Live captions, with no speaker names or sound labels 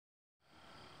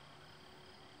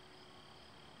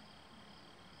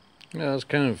Yeah, it's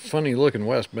kind of funny looking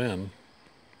West Bend.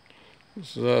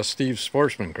 This is Steve's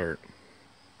Sportsman cart.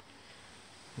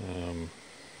 Um,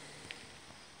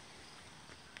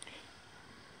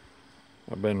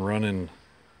 I've been running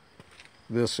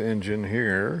this engine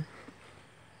here.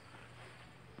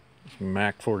 It's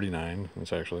Mac 49.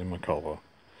 It's actually McCullough.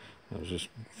 I was just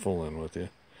fooling with you.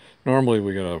 Normally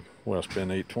we got a West Bend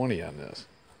 820 on this.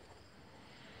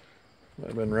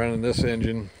 I've been running this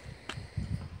engine.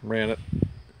 Ran it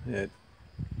at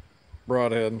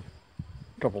Broadhead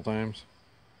a couple times.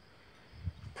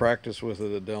 Practiced with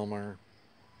it at Delmar.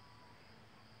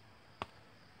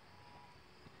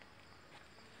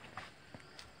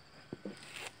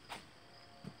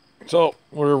 So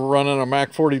we're running a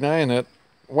Mac 49 at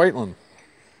Whiteland,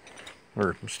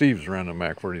 or Steve's running a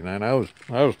Mac 49. I was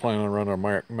planning on running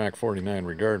a Mac 49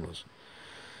 regardless.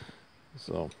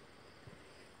 So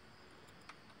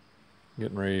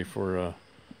getting ready for a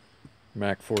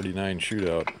Mac 49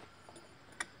 shootout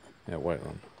at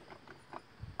Whiteland.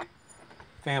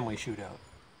 Family shootout.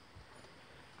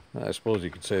 I suppose you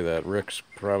could say that. Rick's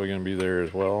probably going to be there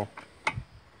as well.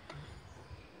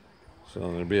 So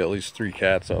there'll be at least 3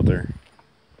 cats out there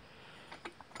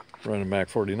running Mac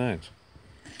 49s.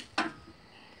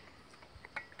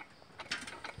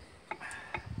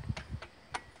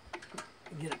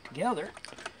 Get it together. It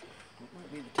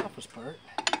might be the toughest part.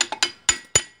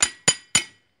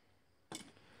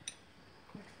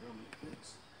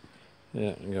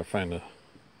 Yeah, you gotta find a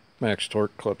max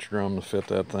torque clutch drum to fit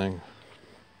that thing.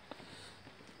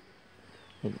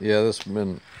 But yeah, this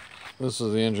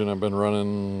is the engine I've been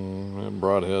running at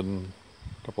Broadhead and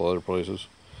a couple other places.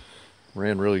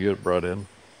 Ran really good at Broadhead.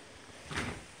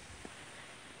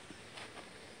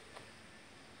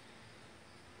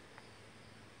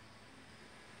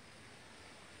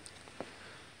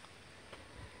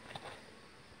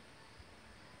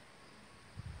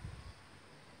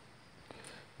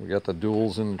 We got the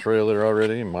duals in the trailer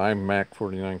already. My Mac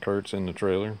 49 cart's in the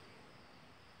trailer.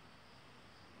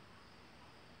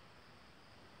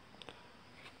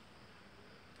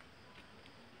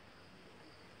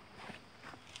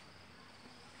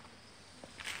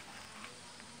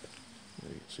 You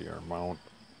can see our mount,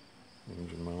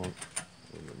 engine mount,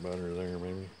 a little bit better there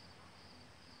maybe.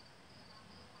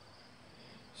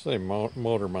 Same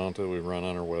motor mount that we run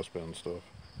on our West Bend stuff.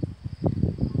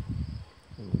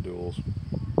 And the duals.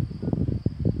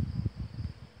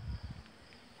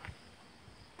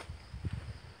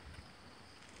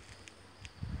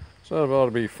 So that ought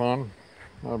to be fun.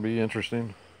 That'll be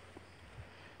interesting.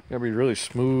 Gotta be really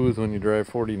smooth when you drive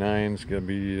 49s. Gotta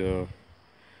be,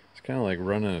 it's kind of like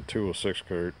running a 206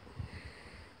 cart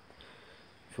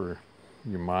for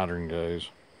you modern guys.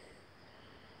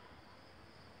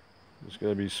 It's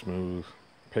gotta be smooth,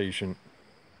 patient.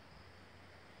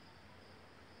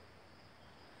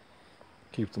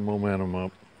 Keep the momentum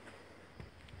up.